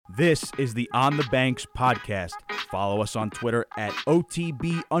This is the On the Banks podcast. Follow us on Twitter at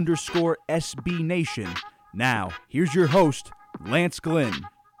OTB_SB Nation. Now, here's your host, Lance Glynn.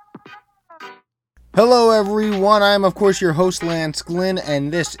 Hello everyone, I'm of course your host Lance Glynn,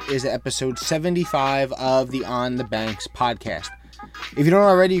 and this is episode 75 of the On the Banks podcast. If you don't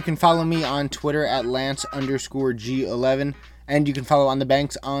already, you can follow me on Twitter at Lance_G11, and you can follow On the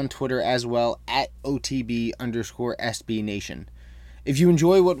Banks on Twitter as well at OTB_SB Nation. If you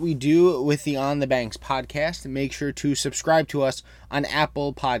enjoy what we do with the On the Banks podcast, make sure to subscribe to us on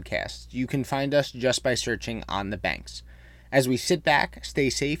Apple Podcasts. You can find us just by searching On the Banks. As we sit back, stay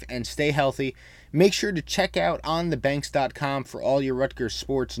safe, and stay healthy, make sure to check out onthebanks.com for all your Rutgers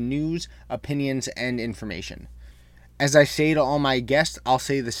sports news, opinions, and information. As I say to all my guests, I'll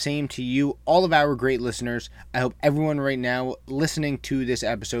say the same to you, all of our great listeners. I hope everyone right now listening to this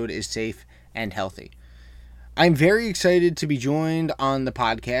episode is safe and healthy. I'm very excited to be joined on the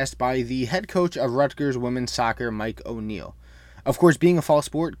podcast by the head coach of Rutgers women's soccer, Mike O'Neill. Of course, being a fall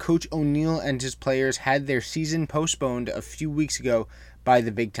sport, Coach O'Neill and his players had their season postponed a few weeks ago by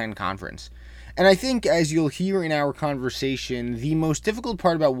the Big Ten Conference. And I think, as you'll hear in our conversation, the most difficult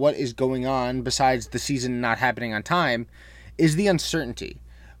part about what is going on, besides the season not happening on time, is the uncertainty.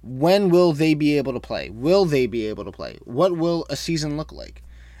 When will they be able to play? Will they be able to play? What will a season look like?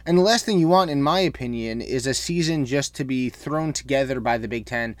 And the last thing you want, in my opinion, is a season just to be thrown together by the Big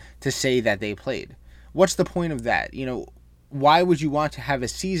Ten to say that they played. What's the point of that? Why would you want to have a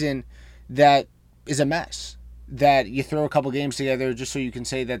season that is a mess? That you throw a couple games together just so you can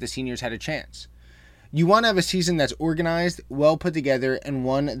say that the seniors had a chance. You want to have a season that's organized, well put together, and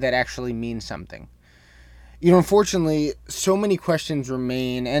one that actually means something. Unfortunately, so many questions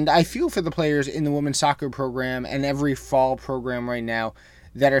remain, and I feel for the players in the women's soccer program and every fall program right now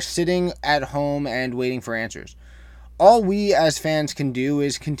that are sitting at home and waiting for answers. All we as fans can do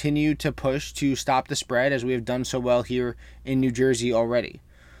is continue to push to stop the spread, as we have done so well here in New Jersey already.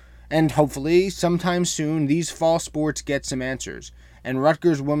 And hopefully, sometime soon, these fall sports get some answers, and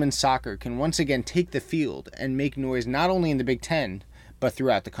Rutgers women's soccer can once again take the field and make noise not only in the Big Ten, but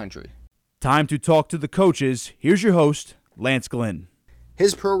throughout the country. Time to talk to the coaches. Here's your host, Lance Glynn.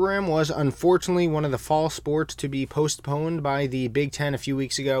 His program was unfortunately one of the fall sports to be postponed by the Big Ten a few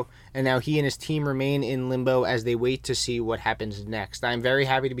weeks ago, and now he and his team remain in limbo as they wait to see what happens next. I'm very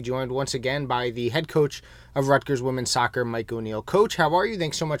happy to be joined once again by the head coach of Rutgers women's soccer, Mike O'Neill. Coach, how are you?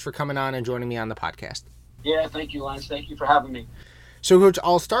 Thanks so much for coming on and joining me on the podcast. Yeah, thank you, Lance. Thank you for having me. So, Coach,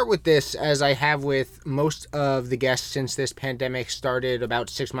 I'll start with this, as I have with most of the guests since this pandemic started about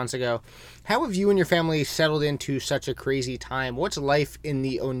 6 months ago. How have you and your family settled into such a crazy time? What's life in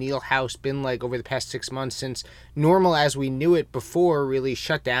the O'Neill house been like over the past 6 months, since normal as we knew it before really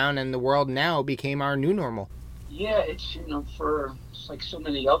shut down and the world now became our new normal? Yeah, it's, for like so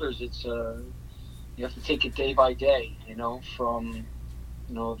many others, it's, you have to take it day by day, from,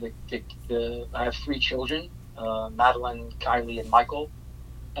 I have 3 children. Madeline, Kylie, and Michael.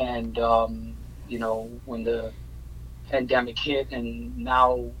 And, when the pandemic hit and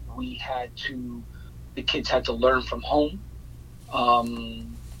now the kids had to learn from home,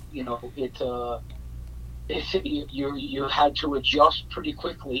 you had to adjust pretty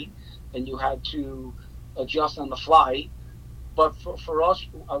quickly, and you had to adjust on the fly. But for us,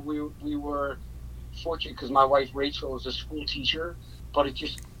 we were fortunate because my wife Rachel is a school teacher. But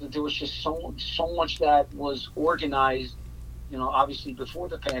there was just so much that was organized, obviously before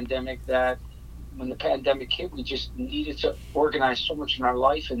the pandemic, that when the pandemic hit, we just needed to organize so much in our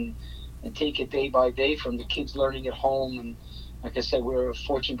life and take it day by day, from the kids learning at home. And like I said, we were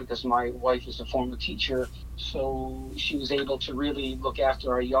fortunate because my wife is a former teacher, so she was able to really look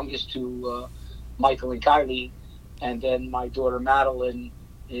after our youngest two, Michael and Kylie. And then my daughter Madeline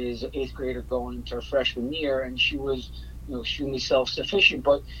is an 8th grader going into her freshman year, and she was extremely self-sufficient.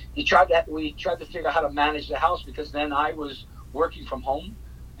 But we tried to figure out how to manage the house, because then I was working from home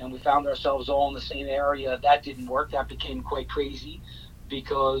and we found ourselves all in the same area. That didn't work. That became quite crazy,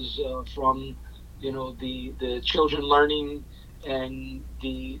 because from the children learning and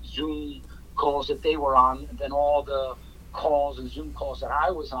the Zoom calls that they were on, and then all the calls and Zoom calls that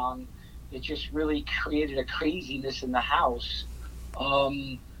I was on, it just really created a craziness in the house.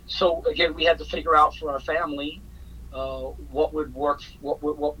 So again, we had to figure out for our family what would work,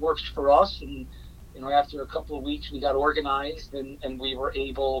 what works for us. And after a couple of weeks, we got organized and we were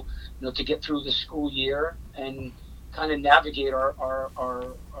able to get through the school year and kind of navigate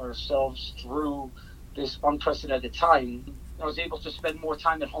ourselves through this unprecedented time. I was able to spend more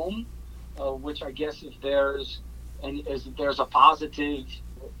time at home, which I guess if there's a positive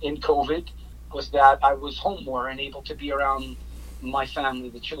in COVID, was that I was home more and able to be around my family,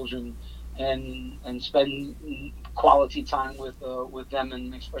 the children, and spend quality time with them,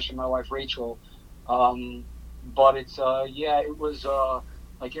 and especially my wife Rachel. But it's it was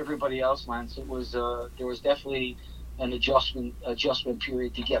like everybody else, Lance. It was there was definitely an adjustment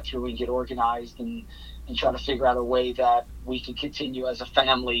period to get through and get organized and try to figure out a way that we can continue as a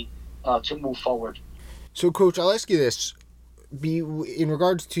family to move forward. So, Coach, I'll ask you this. In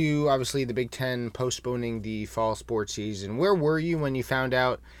regards to, obviously, the Big Ten postponing the fall sports season, where were you when you found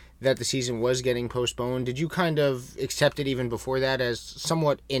out that the season was getting postponed? Did you kind of accept it even before that as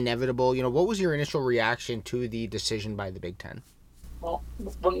somewhat inevitable? What was your initial reaction to the decision by the Big Ten? Well,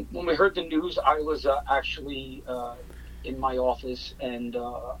 when we heard the news, I was actually in my office, and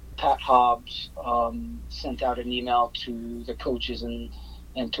Pat Hobbs sent out an email to the coaches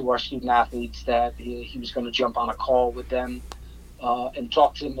and to our student athletes that he was going to jump on a call with them and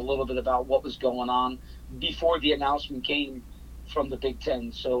talk to them a little bit about what was going on before the announcement came from the Big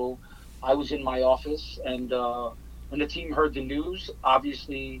Ten. So I was in my office, and when the team heard the news,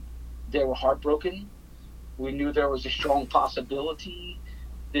 obviously they were heartbroken. We knew there was a strong possibility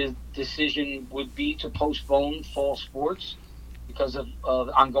the decision would be to postpone fall sports because of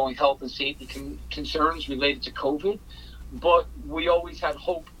ongoing health and safety concerns related to COVID. But we always had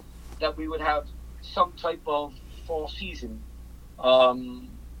hope that we would have some type of fall season.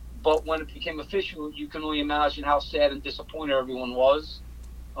 But when it became official, you can only imagine how sad and disappointed everyone was.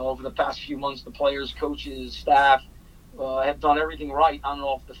 Over the past few months, the players, coaches, staff have done everything right on and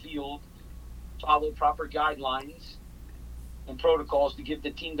off the field, followed proper guidelines and protocols to give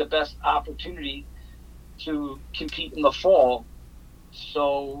the team the best opportunity to compete in the fall.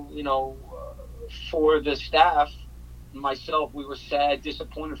 So, for the staff, myself, we were sad,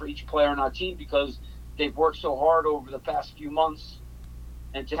 disappointed for each player on our team because they've worked so hard over the past few months,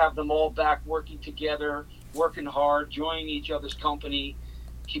 and to have them all back working together, working hard, enjoying each other's company,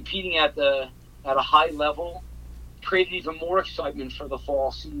 competing at a high level, created even more excitement for the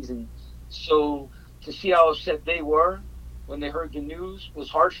fall season. So to see how upset they were when they heard the news was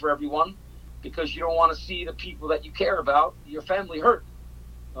hard for everyone, because you don't want to see the people that you care about, your family, hurt.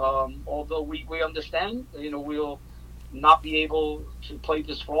 Although we understand, we'll not be able to play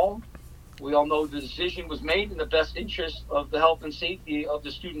this fall. We all know the decision was made in the best interest of the health and safety of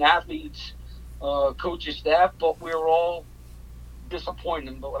the student athletes, coaches, staff, but we're all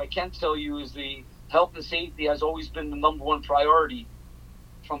disappointed. But what I can tell you is the health and safety has always been the number one priority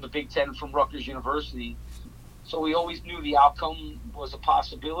from the Big Ten, from Rutgers University. So we always knew the outcome was a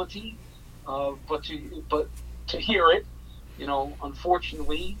possibility, but to hear it,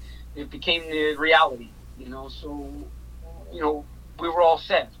 unfortunately, it became the reality. So we were all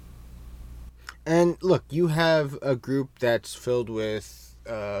sad. And look, you have a group that's filled with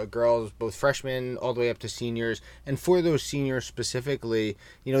girls, both freshmen all the way up to seniors. And for those seniors specifically,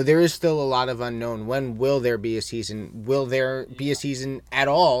 there is still a lot of unknown. When will there be a season? Will there be a season at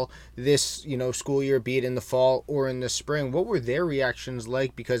all this, school year, be it in the fall or in the spring? What were their reactions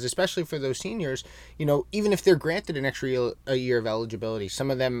like? Because especially for those seniors, even if they're granted an extra year of eligibility,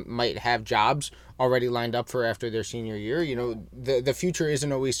 some of them might have jobs already lined up for after their senior year. The future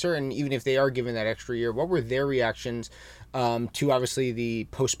isn't always certain, even if they are given that extra year. What were their reactions to obviously the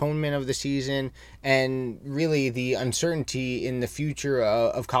postponement of the season and really the uncertainty in the future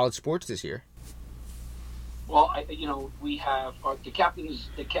of college sports this year? Well, we have the captains,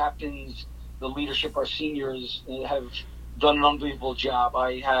 the leadership, our seniors have done an unbelievable job.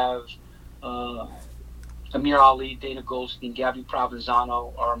 I have Amir Ali, Dana Goldstein, Gabby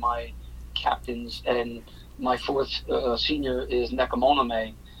Provenzano are my captains, and my fourth senior is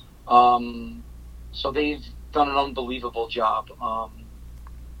Nekamoname. So they've done an unbelievable job.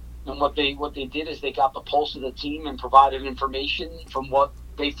 And what they did is they got the pulse of the team and provided information from what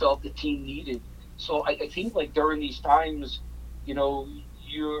they felt the team needed. So I think during these times,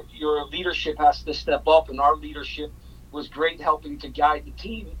 your leadership has to step up, and our leadership was great helping to guide the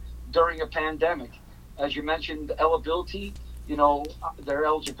team during a pandemic. As you mentioned, eligibility, their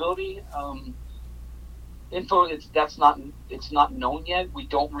eligibility info, it's not known yet. We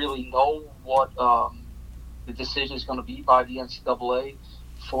don't really know what the decision is going to be by the NCAA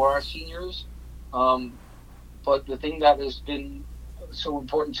for our seniors. But the thing that has been so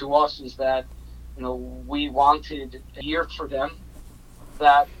important to us is that, we wanted a year for them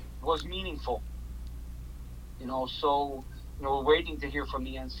that was meaningful. So, we're waiting to hear from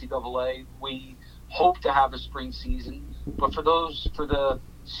the NCAA. We hope to have a spring season, but for the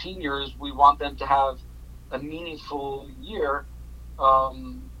seniors, we want them to have a meaningful year.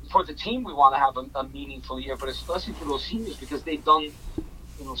 For the team, we want to have a meaningful year, but especially for those seniors, because they've done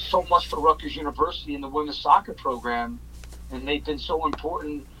so much for Rutgers University in the women's soccer program. and they've been so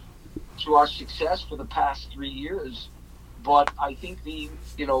important to our success for the past 3 years. But I think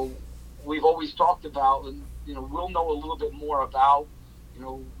we've always talked about, and we'll know a little bit more about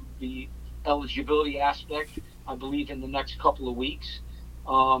the eligibility aspect, I believe, in the next couple of weeks.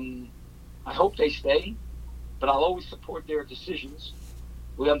 I hope they stay, but I'll always support their decisions.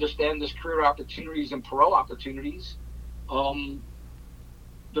 We understand there's career opportunities and pro opportunities. The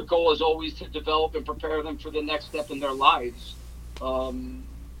goal is always to develop and prepare them for the next step in their lives.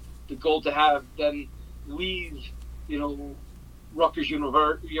 The goal to have them leave, Rutgers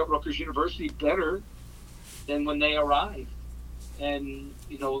University better than when they arrived. And,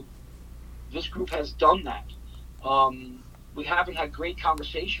 this group has done that. We haven't had great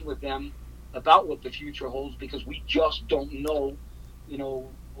conversation with them about what the future holds because we just don't know.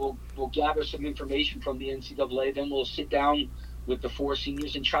 We'll gather some information from the NCAA, then we'll sit down with the 4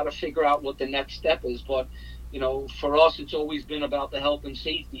 seniors and try to figure out what the next step is. But, for us, it's always been about the health and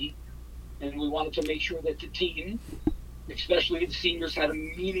safety, and we wanted to make sure that the team, especially the seniors, had a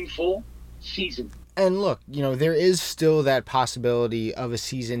meaningful season. And look, there is still that possibility of a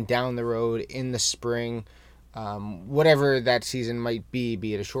season down the road in the spring, whatever that season might be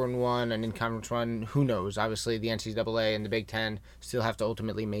it a shortened one, an in-conference run, who knows? Obviously, the NCAA and the Big Ten still have to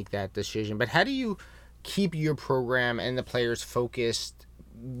ultimately make that decision. But how do you keep your program and the players focused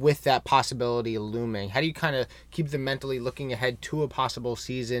with that possibility looming? How do you kind of keep them mentally looking ahead to a possible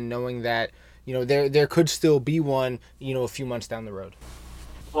season, knowing that, there could still be one, a few months down the road?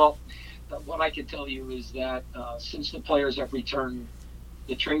 Well, what I can tell you is that since the players have returned,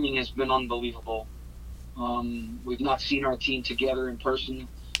 the training has been unbelievable. We've not seen our team together in person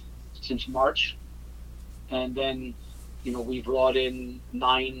since March. And then, we brought in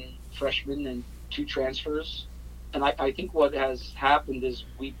 9 freshmen and 2 transfers. And I think what has happened is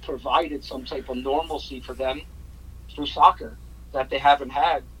we provided some type of normalcy for them through soccer that they haven't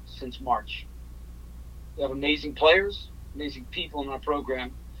had since March. We have amazing players, amazing people in our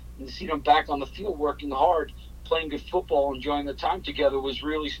program. And to see them back on the field working hard, playing good football, enjoying the time together was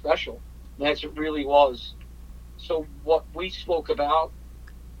really special. That's it really was. So what we spoke about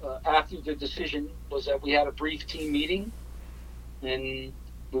after the decision was that we had a brief team meeting, and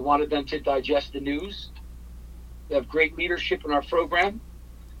we wanted them to digest the news. We have great leadership in our program.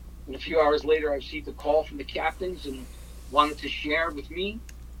 And a few hours later, I received a call from the captains and wanted to share with me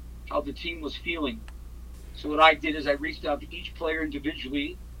how the team was feeling. So what I did is I reached out to each player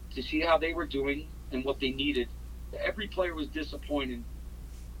individually to see how they were doing and what they needed. Every player was disappointed.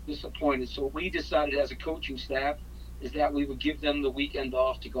 So what we decided as a coaching staff is that we would give them the weekend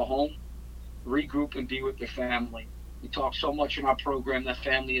off to go home, regroup, and be with their family. We talk so much in our program that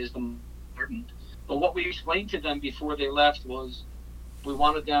family is the important. But what we explained to them before they left was we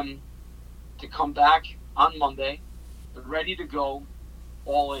wanted them to come back on Monday, ready to go,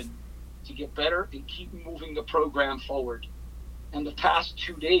 all in, to get better and keep moving the program forward. And the past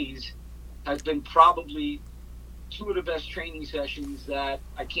 2 days has been probably 2 of the best training sessions that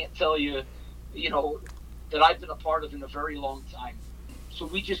I can't tell you, that I've been a part of in a very long time. So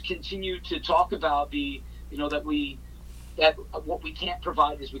we just continue to talk about that what we can't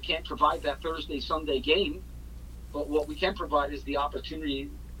provide is we can't provide that Thursday, Sunday game, but what we can provide is the opportunity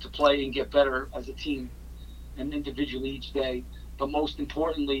to play and get better as a team and individually each day. But most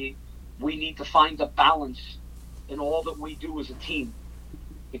importantly, we need to find the balance in all that we do as a team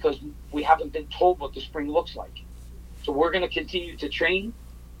because we haven't been told what the spring looks like. So we're going to continue to train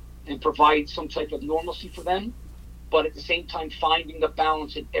and provide some type of normalcy for them, but at the same time finding the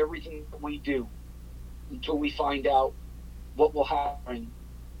balance in everything that we do until we find out what will happen.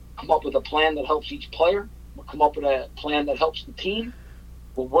 Come up with a plan that helps each player. We'll come up with a plan that helps the team.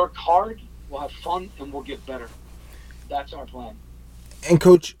 We'll work hard, we'll have fun, and we'll get better. That's our plan. And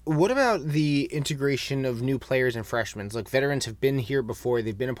Coach, what about the integration of new players and freshmen? Look, veterans have been here before.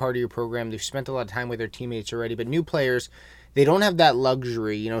 They've been a part of your program. They've spent a lot of time with their teammates already. But new players, they don't have that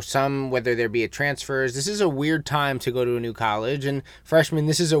luxury. Some, whether there be transfers, this is a weird time to go to a new college. And freshmen,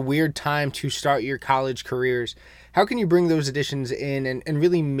 this is a weird time to start your college careers. How can you bring those additions in and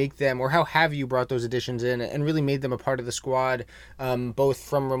really make them, or how have you brought those additions in and really made them a part of the squad, both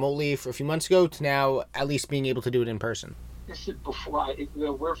from remotely for a few months ago to now at least being able to do it in person? I said before,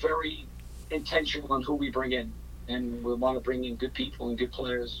 we're very intentional on who we bring in, and we want to bring in good people and good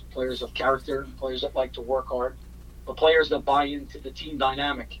players of character, players that like to work hard, but players that buy into the team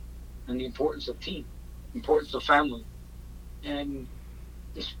dynamic and the importance of team, importance of family. And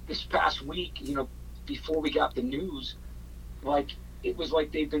this past week, before we got the news, it was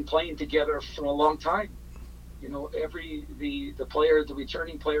like they've been playing together for a long time. The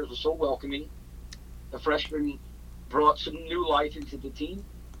returning players were so welcoming. The freshmen brought some new life into the team,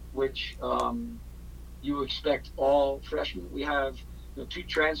 which you expect all freshmen. We have 2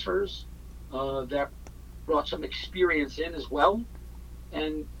 transfers that brought some experience in as well,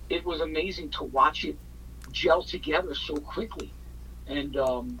 and it was amazing to watch it gel together so quickly. And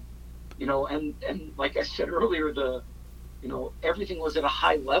and like I said earlier, everything was at a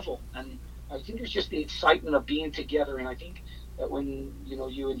high level, and I think it's just the excitement of being together. And I think that when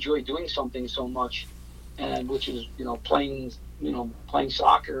you enjoy doing something so much, and which is playing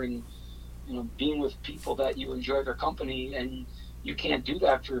soccer and being with people that you enjoy their company, and you can't do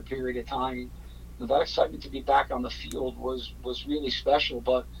that for a period of time. That excitement to be back on the field was really special.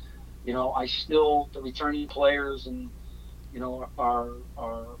 But the returning players and our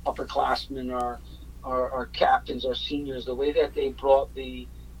upperclassmen, our captains, our seniors, the way that they brought the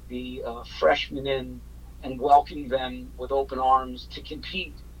freshmen in and welcomed them with open arms to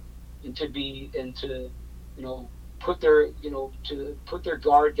compete and to put their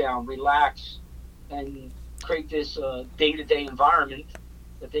guard down, relax, and create this day-to-day environment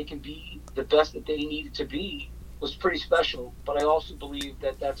that they can be the best that they needed to be was pretty special. But I also believe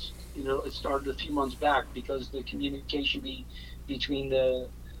that that's it started a few months back, because the communication between the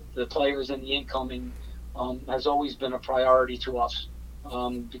players and the incoming has always been a priority to us,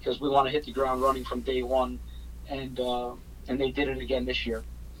 because we want to hit the ground running from day one, and they did it again this year.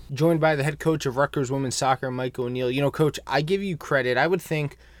 Joined by the head coach of Rutgers women's soccer, Mike O'Neill. Coach, I give you credit. I would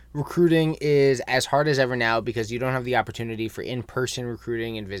think recruiting is as hard as ever now because you don't have the opportunity for in-person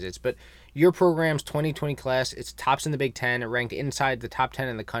recruiting and visits. But your program's 2020 class, it's tops in the Big Ten. It ranked inside the top 10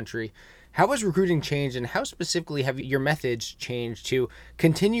 in the country. How has recruiting changed, and how specifically have your methods changed to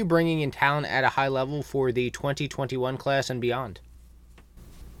continue bringing in talent at a high level for the 2021 class and beyond?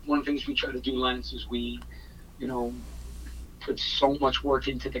 One of the things we try to do, Lance, is we, put so much work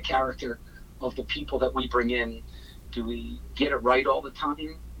into the character of the people that we bring in. Do we get it right all the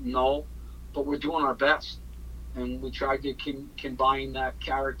time? No, but we're doing our best, and we try to combine that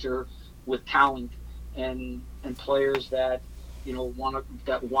character with talent and players that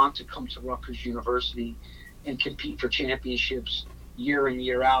want to come to Rutgers University and compete for championships year in,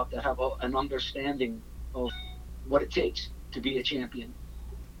 year out, that have an understanding of what it takes to be a champion.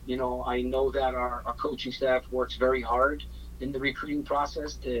 I know that our coaching staff works very hard in the recruiting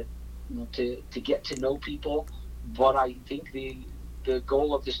process to get to know people, but I think the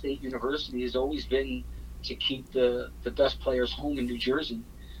goal of the state university has always been to keep the best players home in New Jersey.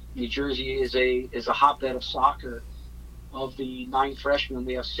 New Jersey is a hotbed of soccer. Of the 9 freshmen,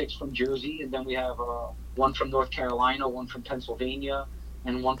 we have 6 from Jersey, and then we have 1 from North Carolina, 1 from Pennsylvania,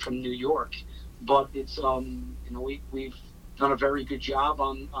 and 1 from New York. But it's we've done a very good job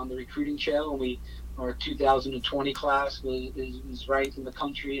on the recruiting trail, and our 2020 class is ranked in the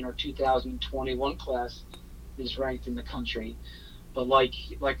country, and our 2021 class is ranked in the country. But like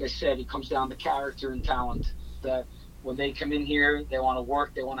I said, it comes down to character and talent. That when they come in here, they want to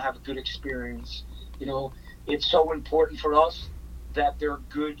work, they want to have a good experience. It's so important for us that they're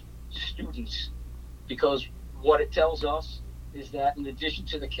good students, because what it tells us is that in addition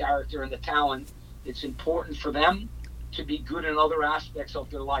to the character and the talent, it's important for them to be good in other aspects of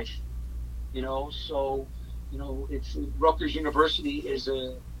their life. It's Rutgers University is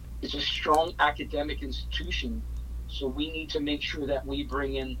a strong academic institution, so we need to make sure that we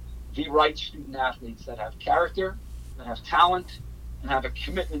bring in the right student athletes that have character, that have talent, and have a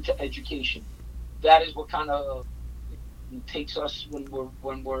commitment to education. That is what kind of takes us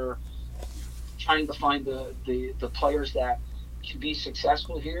when we're trying to find the players that can be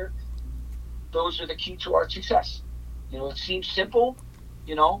successful here. Those are the key to our success. It seems simple,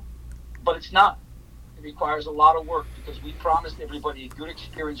 but it's not. It requires a lot of work, because we promised everybody a good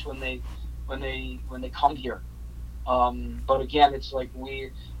experience when they come here. But again, it's like we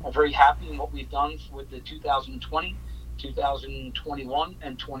are very happy in what we've done with the 2020, 2021,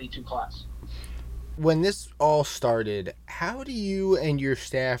 and 22 class. When this all started, how do you and your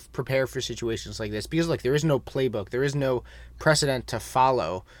staff prepare for situations like this? Because there is no playbook, there is no precedent to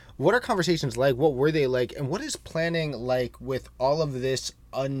follow. What are conversations like? What were they like? And what is planning like with all of this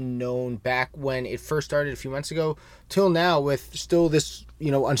unknown back when it first started a few months ago till now, with still this,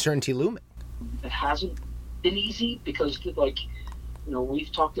 uncertainty looming? It hasn't been easy, because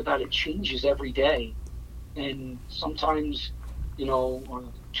we've talked about it changes every day. And sometimes,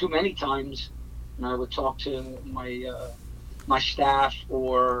 too many times, and I would talk to my staff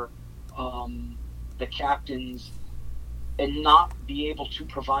or the captains and not be able to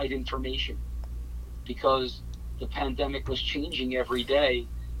provide information, because the pandemic was changing every day.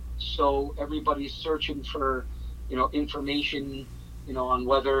 So everybody's searching for, information, on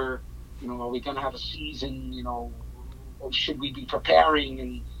whether, are we going to have a season, should we be preparing,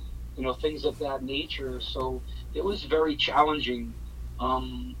 and things of that nature. So it was very challenging.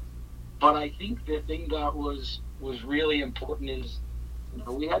 But I think the thing that was really important is,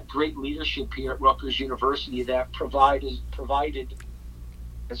 we had great leadership here at Rutgers University that provided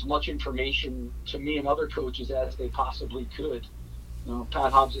as much information to me and other coaches as they possibly could.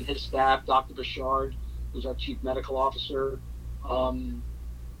 Pat Hobbs and his staff, Dr. Bouchard, who's our chief medical officer,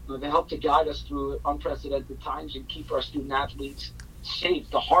 they helped to guide us through unprecedented times and keep our student athletes safe.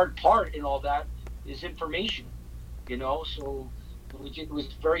 The hard part in all that is information, so it was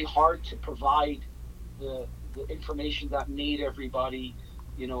very hard to provide the information that made everybody,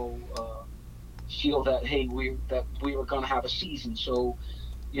 feel that, hey, we were going to have a season. So,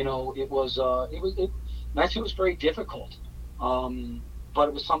 it was very difficult. But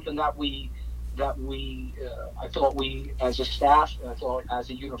it was something that I thought we, as a staff, I thought as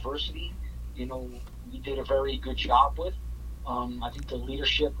a university, we did a very good job with. I think the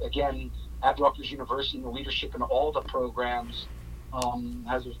leadership, again, at Rutgers University, and the leadership in all the programs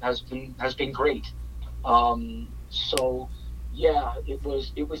has been great. So yeah, it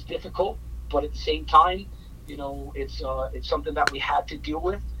was difficult, but at the same time, it's something that we had to deal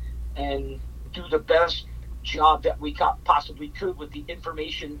with and do the best job that we possibly could with the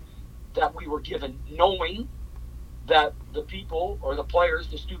information that we were given, knowing that the people or the players,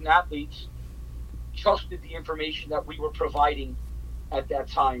 the student athletes, trusted the information that we were providing at that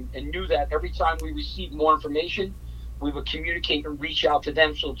time, and knew that every time we received more information, we would communicate and reach out to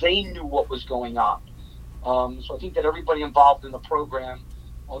them so they knew what was going on. So I think that everybody involved in the program,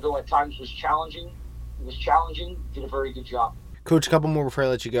 although at times was challenging, did a very good job. Coach, a couple more before I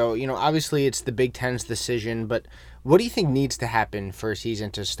let you go. Obviously it's the Big Ten's decision, but what do you think needs to happen for a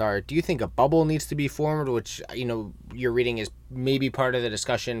season to start? Do you think a bubble needs to be formed, which, you're reading is maybe part of the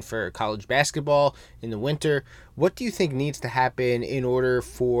discussion for college basketball in the winter? What do you think needs to happen in order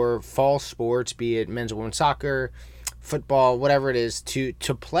for fall sports, be it men's or women's soccer, football, whatever it is, to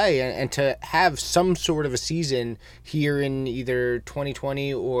play and to have some sort of a season here in either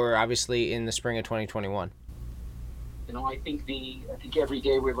 2020 or obviously in the spring of 2021? I think every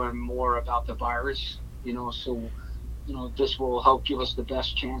day we learn more about the virus, so, this will help give us the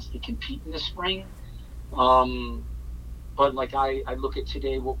best chance to compete in the spring. But like I look at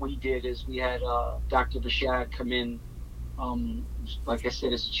today, what we did is we had Dr. Bouchard come in, like I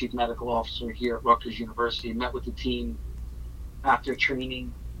said, as the chief medical officer here at Rutgers University, met with the team after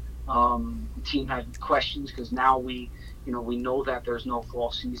training. The team had questions because now we know that there's no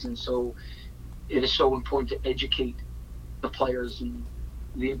fall season, so it is so important to educate the players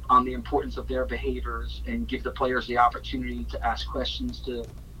on the importance of their behaviors and give the players the opportunity to ask questions to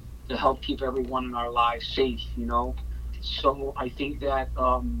help keep everyone in our lives safe. So I think that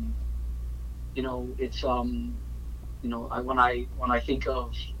it's when I think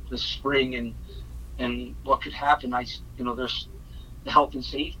of the spring and what could happen, there's the health and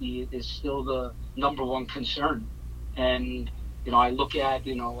safety is still the number one concern. And I look at,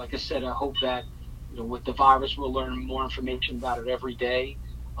 like I said, I hope that with the virus we'll learn more information about it every day.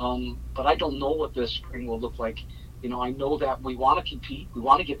 But I don't know what the spring will look like. I know that we want to compete, we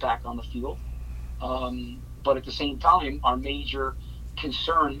want to get back on the field. But at the same time, our major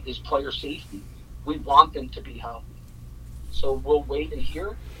concern is player safety. We want them to be healthy. So we'll wait and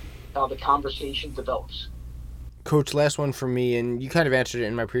hear how the conversation develops. Coach, last one for me, and you kind of answered it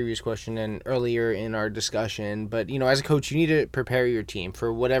in my previous question and earlier in our discussion, but, as a coach, you need to prepare your team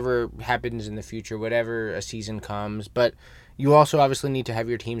for whatever happens in the future, whatever a season comes, but you also obviously need to have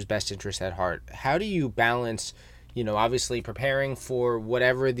your team's best interest at heart. How do you balance, obviously preparing for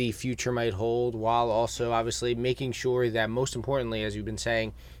whatever the future might hold while also obviously making sure that, most importantly, as you've been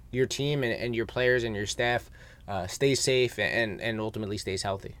saying, your team and your players and your staff stays safe and ultimately stays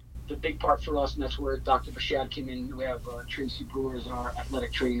healthy? The big part for us, and that's where Dr. Bouchard came in. We have Tracy Brewer as our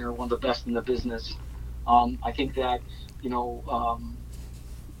athletic trainer, one of the best in the business. I think that,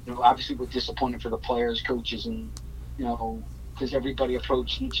 obviously we're disappointed for the players, coaches, and, because everybody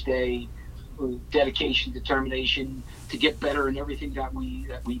approached each day with dedication, determination to get better in everything that we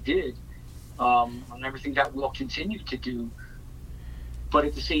did, and everything that we'll continue to do. But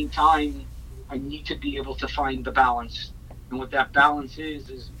at the same time, I need to be able to find the balance. And what that balance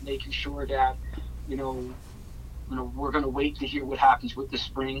is making sure that, we're going to wait to hear what happens with the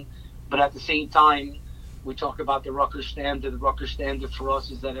spring. But at the same time, we talk about the Rutgers standard. The Rutgers standard for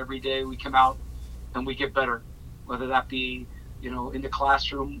us is that every day we come out and we get better, whether that be, in the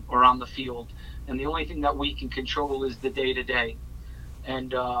classroom or on the field. And the only thing that we can control is the day-to-day.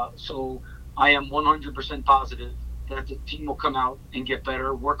 And so I am 100% positive that the team will come out and get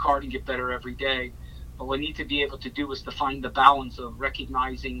better, work hard and get better every day. But what we need to be able to do is to find the balance of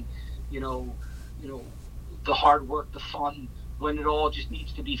recognizing, you know, the hard work, the fun, when it all just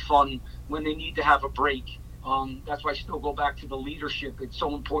needs to be fun, when they need to have a break. That's why I still go back to the leadership. It's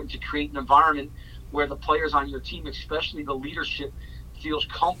so important to create an environment where the players on your team, especially the leadership, feels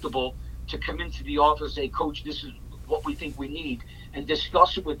comfortable to come into the office and say, Coach, this is what we think we need, and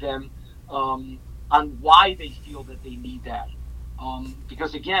discuss it with them on why they feel that they need that.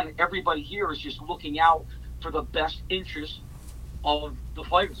 Because again, everybody here is just looking out for the best interest of the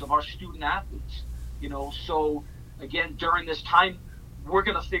players, of our student athletes. So again, during this time, we're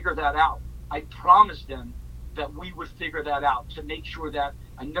going to figure that out. I promised them that we would figure that out to make sure that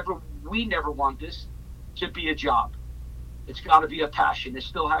we never want this to be a job. It's got to be a passion. It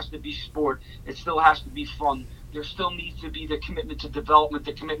still has to be sport. It still has to be fun. There still needs to be the commitment to development,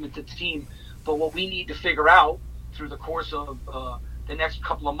 the commitment to the team. But what we need to figure out through the course of the next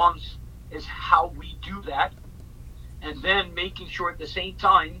couple of months is how we do that. And then making sure at the same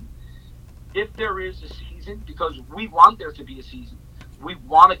time, if there is a season, because we want there to be a season, we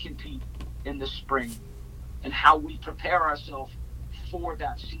want to compete in the spring, and how we prepare ourselves for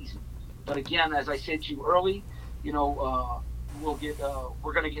that season. But again, as I said to you early, we're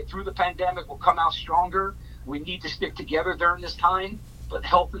going to get through the pandemic. We'll come out stronger. We need to stick together during this time. But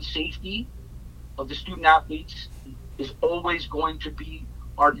health and safety of the student athletes is always going to be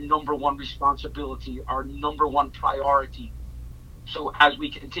our number one responsibility, our number one priority. So as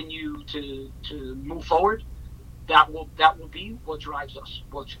we continue to move forward, that will be what drives us,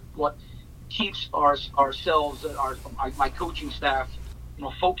 what keeps ourselves, my coaching staff,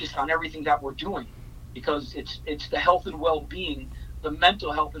 focused on everything that we're doing, because it's the health and well-being, the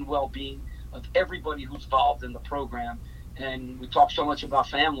mental health and well-being of everybody who's involved in the program. And we talk so much about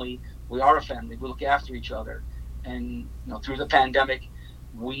family. We are a family. We look after each other. And through the pandemic,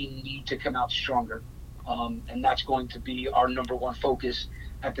 we need to come out stronger. And that's going to be our number one focus.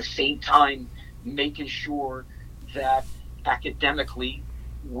 At the same time, making sure that academically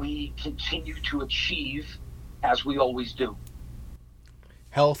we continue to achieve as we always do.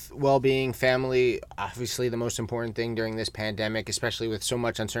 Health, well-being, family, obviously the most important thing during this pandemic, especially with so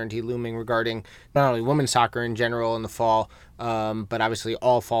much uncertainty looming regarding not only women's soccer in general in the fall, but obviously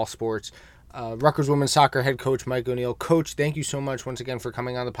all fall sports. Rutgers women's soccer head coach Mike O'Neill. Coach, thank you so much once again for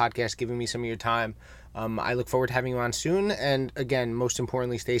coming on the podcast, giving me some of your time. I look forward to having you on soon. And again, most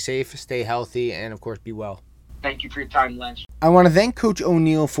importantly, stay safe, stay healthy, and of course, be well. Thank you for your time, Lance. I want to thank Coach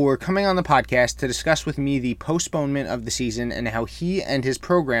O'Neill for coming on the podcast to discuss with me the postponement of the season and how he and his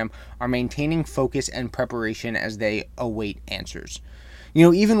program are maintaining focus and preparation as they await answers.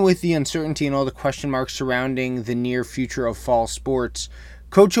 Even with the uncertainty and all the question marks surrounding the near future of fall sports,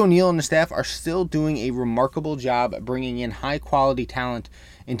 Coach O'Neill and the staff are still doing a remarkable job bringing in high-quality talent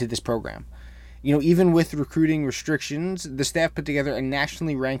into this program. Even with recruiting restrictions, the staff put together a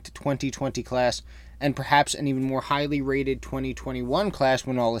nationally ranked 2020 class and perhaps an even more highly rated 2021 class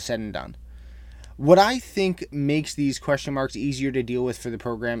when all is said and done. What I think makes these question marks easier to deal with for the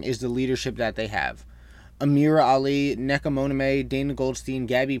program is the leadership that they have. Amira Ali, Neka Monime, Dana Goldstein,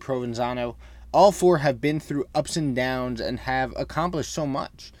 Gabby Provenzano, all four have been through ups and downs and have accomplished so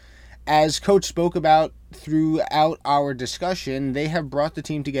much. As Coach spoke about throughout our discussion, they have brought the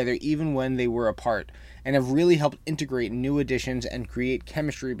team together even when they were apart and have really helped integrate new additions and create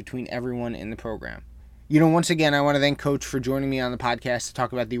chemistry between everyone in the program. Once again, I want to thank Coach for joining me on the podcast to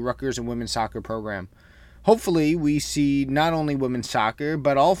talk about the Rutgers and women's soccer program. Hopefully, we see not only women's soccer,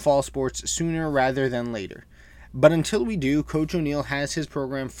 but all fall sports sooner rather than later. But until we do, Coach O'Neill has his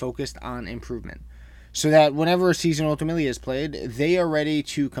program focused on improvement, so that whenever a season ultimately is played, they are ready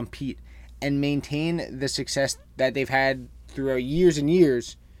to compete and maintain the success that they've had throughout years and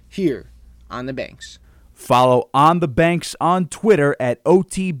years here on the Banks. Follow On the Banks on Twitter at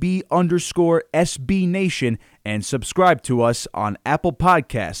OTB_SB Nation and subscribe to us on Apple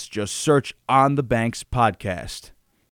Podcasts. Just search On the Banks Podcast.